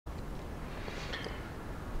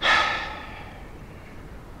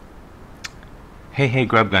Hey,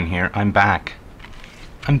 Grubgun here. I'm back.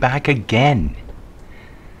 I'm back again.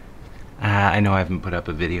 I know I haven't put up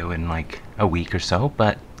a video in like a week or so,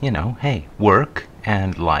 but hey, work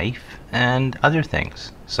and life and other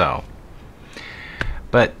things. So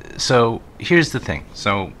here's the thing.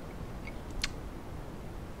 So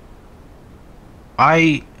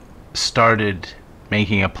I started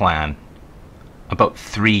making a plan about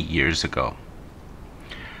 3 years ago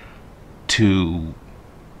to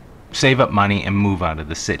save up money and move out of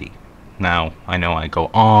the city. Now, I know I go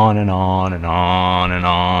on and on and on and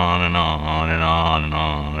on and on and on and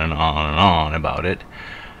on and on and on about it.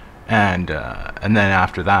 And then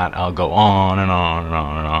after that, I'll go on and on and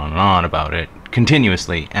on and on and on about it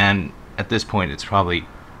continuously. And at this point, it's probably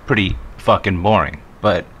pretty fucking boring.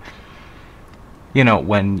 But,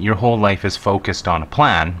 when your whole life is focused on a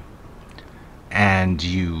plan and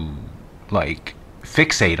you,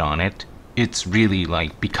 fixate on it, it's really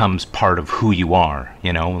becomes part of who you are.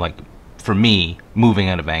 For me, moving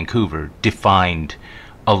out of Vancouver defined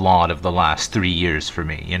a lot of the last 3 years for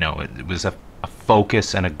me. It was a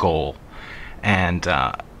focus and a goal. And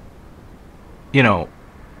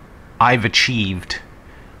I've achieved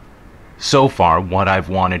so far what I've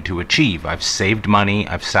wanted to achieve. I've saved money,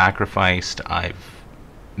 I've sacrificed, I've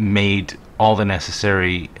made all the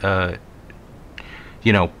necessary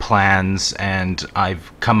plans, and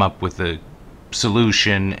I've come up with a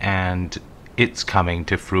solution, and it's coming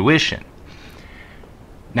to fruition.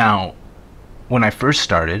 Now, when I first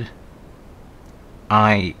started,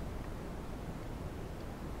 I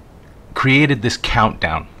created this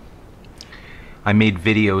countdown. I made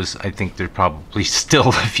videos. I think there's probably still,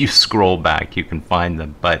 if you scroll back, you can find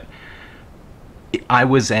them, but I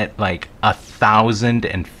was at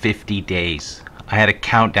 1,050 days. I had a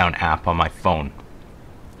countdown app on my phone.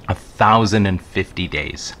 1,050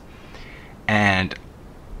 days. And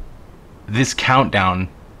this countdown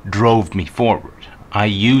drove me forward. I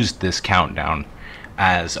used this countdown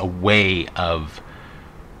as a way of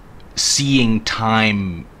seeing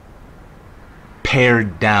time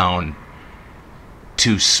pared down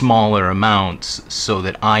to smaller amounts so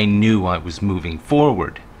that I knew I was moving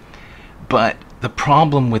forward. But the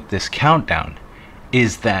problem with this countdown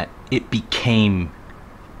is that it became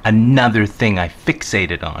another thing I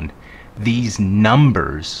fixated on. These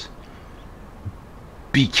numbers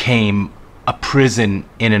became a prison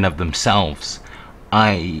in and of themselves.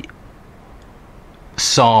 I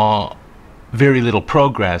saw very little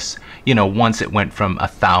progress. Once it went from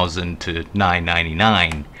 1,000 to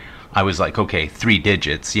 999, I was like, okay, 3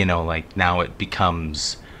 digits, now it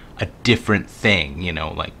becomes a different thing,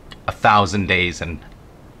 1,000 days and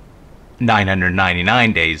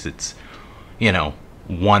 999 days, it's,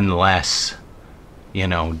 one less,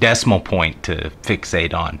 decimal point to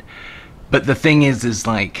fixate on. But the thing is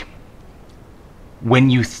when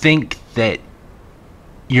you think that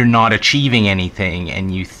you're not achieving anything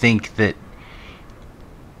and you think that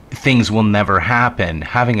things will never happen,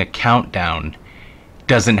 having a countdown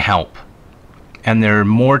doesn't help. And there are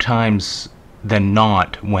more times than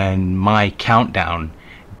not when my countdown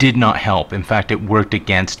did not help. In fact, it worked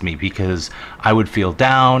against me, because I would feel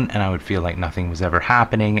down and I would feel like nothing was ever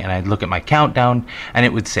happening, and I'd look at my countdown and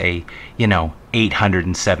it would say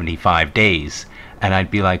 875 days, and I'd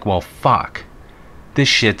be like, well, fuck, this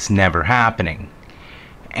shit's never happening.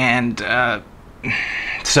 And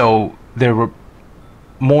so there were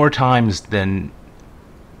more times than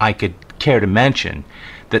I could care to mention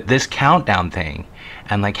that this countdown thing,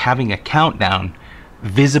 and having a countdown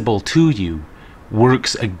visible to you,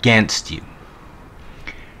 works against you.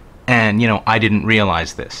 And I didn't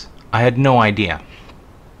realize this. I had no idea.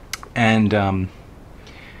 And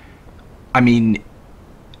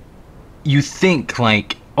you think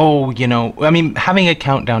having a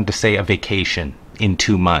countdown to, say, a vacation in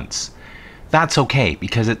 2 months, that's okay,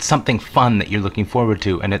 because it's something fun that you're looking forward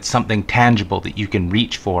to, and it's something tangible that you can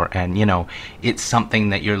reach for, and it's something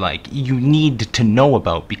that you're you need to know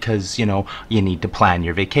about, because you need to plan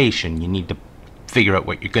your vacation, you need to figure out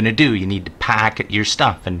what you're going to do, you need to pack your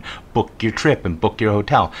stuff and book your trip and book your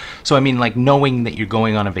hotel. So knowing that you're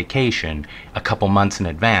going on a vacation a couple months in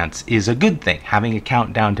advance is a good thing. Having a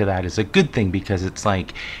countdown to that is a good thing, because it's a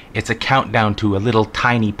countdown to a little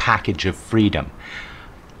tiny package of freedom.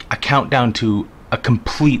 A countdown to a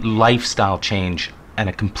complete lifestyle change and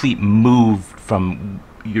a complete move from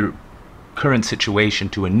your current situation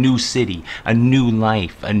to a new city, a new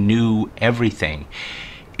life, a new everything,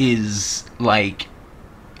 is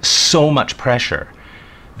so much pressure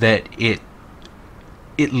that it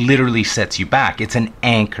literally sets you back. It's an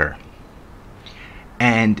anchor.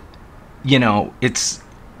 And it's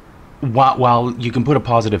while you can put a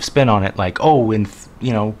positive spin on it, like, oh, in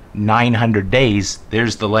 900 days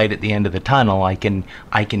there's the light at the end of the tunnel. I can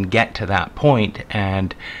get to that point,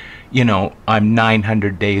 and I'm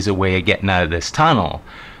 900 days away of getting out of this tunnel.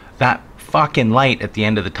 That fucking light at the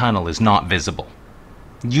end of the tunnel is not visible.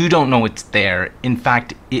 You don't know it's there. In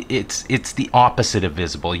fact, it's the opposite of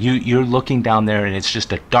visible. You're looking down there and it's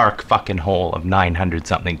just a dark fucking hole of 900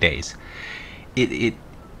 something days.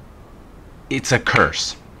 It's a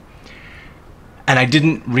curse. And I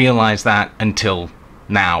didn't realize that until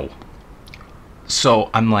now. So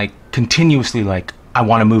I'm like continuously like, I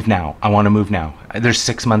want to move now. I want to move now. There's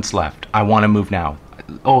 6 months left. I want to move now.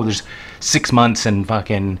 Oh, there's 6 months and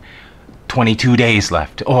fucking 22 days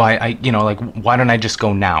left. Oh, I like, why don't I just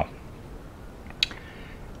go now?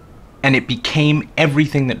 And it became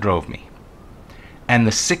everything that drove me. And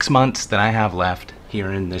the 6 months that I have left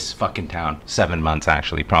here in this fucking town, 7 months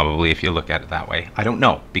actually, probably, if you look at it that way. I don't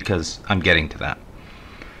know, because I'm getting to that.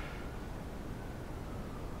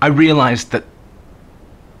 I realized that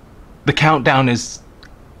the countdown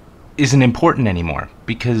isn't important anymore,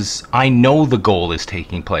 because I know the goal is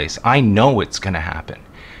taking place. I know it's going to happen.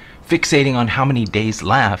 Fixating on how many days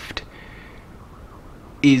left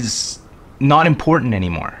is not important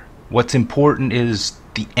anymore. What's important is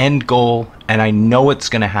the end goal, and I know it's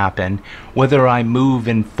going to happen. Whether I move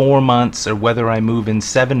in 4 months or whether I move in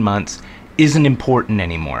 7 months isn't important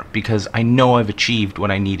anymore, because I know I've achieved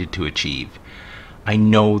what I needed to achieve. I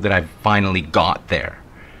know that I've finally got there,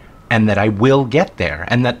 and that I will get there,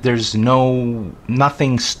 and that there's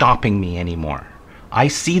nothing stopping me anymore. I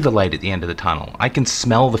see the light at the end of the tunnel. I can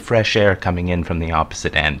smell the fresh air coming in from the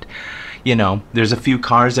opposite end. There's a few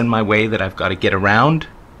cars in my way that I've got to get around,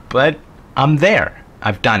 but I'm there.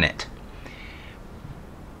 I've done it.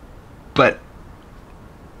 But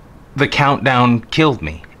the countdown killed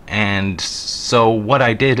me. And so what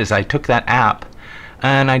I did is I took that app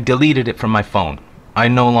and I deleted it from my phone. I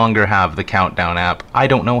no longer have the countdown app. I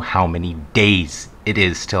don't know how many days it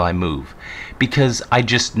is till I move, because I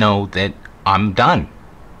just know that I'm done.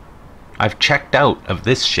 I've checked out of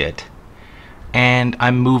this shit and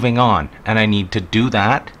I'm moving on, and I need to do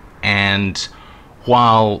that. And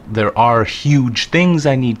while there are huge things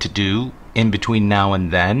I need to do in between now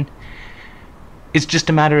and then, it's just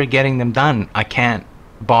a matter of getting them done. I can't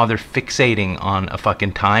bother fixating on a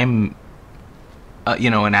fucking time,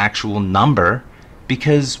 an actual number,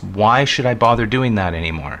 because why should I bother doing that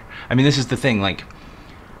anymore? I mean, this is the thing, like,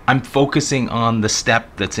 I'm focusing on the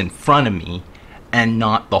step that's in front of me and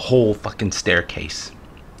not the whole fucking staircase.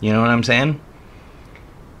 You know what I'm saying?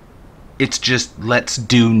 It's just, let's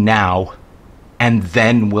do now, and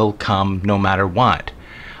then will come no matter what.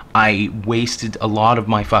 I wasted a lot of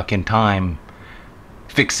my fucking time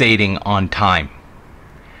fixating on time.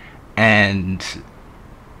 And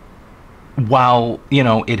while,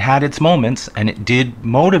 it had its moments and it did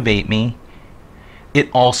motivate me, it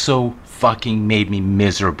also fucking made me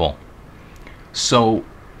miserable. So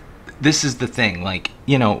this is the thing, like,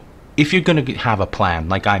 if you're gonna have a plan,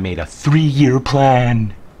 like I made a 3-year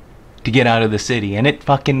plan to get out of the city, and it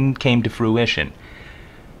fucking came to fruition.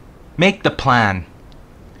 Make the plan.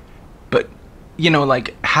 But,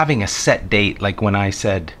 like having a set date, like when I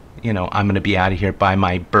said, I'm gonna be out of here by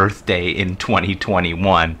my birthday in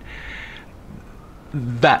 2021,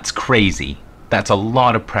 that's crazy. That's a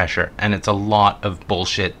lot of pressure, and it's a lot of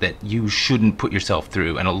bullshit that you shouldn't put yourself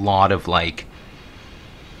through, and a lot of like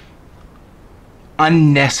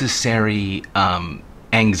unnecessary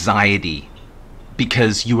anxiety,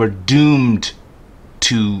 because you are doomed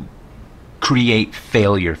to create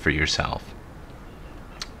failure for yourself.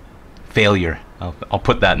 Failure. I'll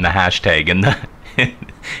put that in the hashtag in the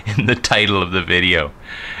in the title of the video.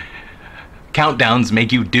 Countdowns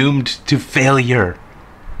make you doomed to failure.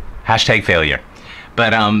 Hashtag failure.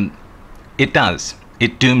 But it does.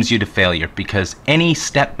 It dooms you to failure, because any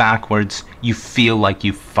step backwards, you feel like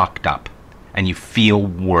you fucked up, and you feel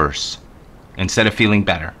worse instead of feeling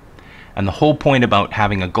better. And the whole point about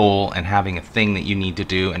having a goal and having a thing that you need to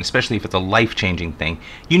do, and especially if it's a life-changing thing,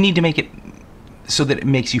 you need to make it so that it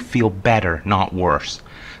makes you feel better, not worse.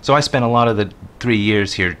 So I spent a lot of the 3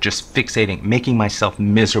 years here just fixating, making myself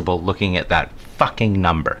miserable looking at that fucking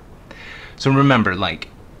number. So remember, like,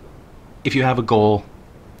 if you have a goal,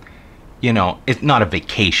 it's not a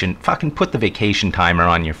vacation. Fucking put the vacation timer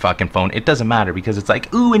on your fucking phone. It doesn't matter, because it's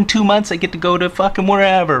like, ooh, in 2 months I get to go to fucking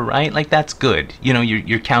wherever, right? Like, that's good.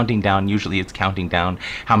 You're counting down. Usually it's counting down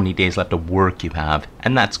how many days left of work you have.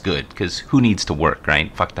 And that's good, because who needs to work,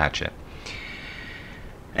 right? Fuck that shit.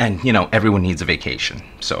 And, everyone needs a vacation.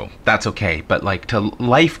 So that's okay. But, like, to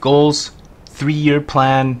life goals, 3-year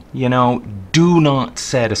plan, do not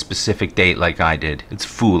set a specific date like I did. It's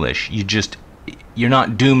foolish. You're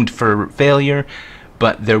not doomed for failure,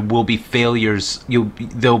 but there will be failures.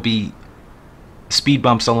 There'll be speed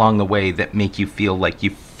bumps along the way that make you feel like you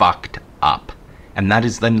fucked up. And that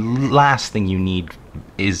is the last thing you need,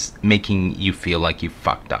 is making you feel like you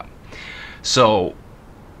fucked up. So,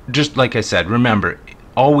 just like I said, remember,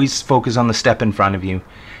 always focus on the step in front of you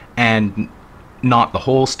and not the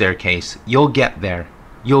whole staircase. You'll get there.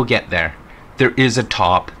 You'll get there. There is a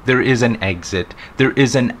top. There is an exit. There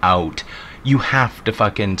is an out. You have to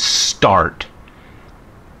fucking start.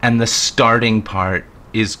 And the starting part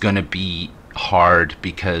is gonna be hard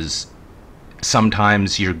because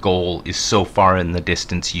sometimes your goal is so far in the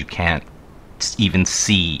distance you can't even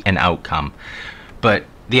see an outcome. But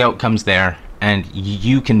the outcome's there, and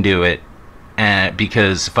you can do it.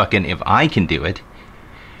 Because fucking if I can do it,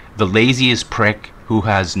 the laziest prick who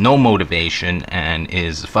has no motivation and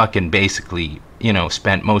is fucking basically, you know,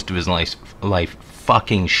 spent most of his life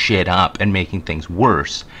fucking shit up and making things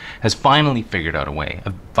worse, has finally figured out a way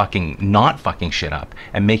of fucking not fucking shit up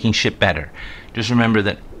and making shit better. Just remember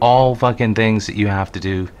that all fucking things that you have to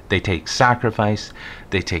do, they take sacrifice,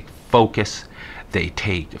 they take focus, they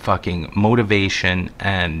take fucking motivation,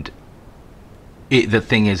 and the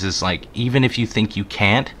thing is like, even if you think you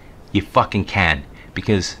can't, you fucking can.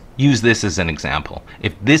 Because, use this as an example.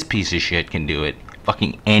 If this piece of shit can do it,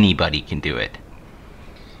 fucking anybody can do it.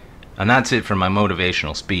 And that's it for my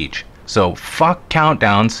motivational speech. So, fuck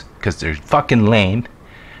countdowns, because they're fucking lame.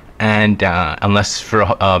 And, unless for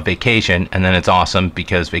a vacation, and then it's awesome,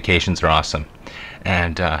 because vacations are awesome.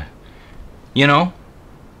 And, you know,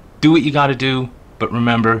 do what you gotta do, but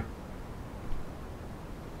remember,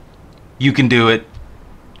 you can do it,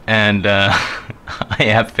 and I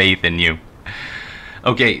have faith in you.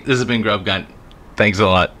 Okay, this has been Grubgun. Thanks a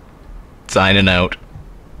lot. Signing out.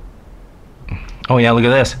 Oh yeah, look at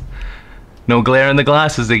this. No glare in the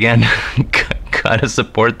glasses again. Gotta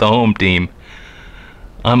support the home team.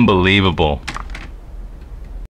 Unbelievable.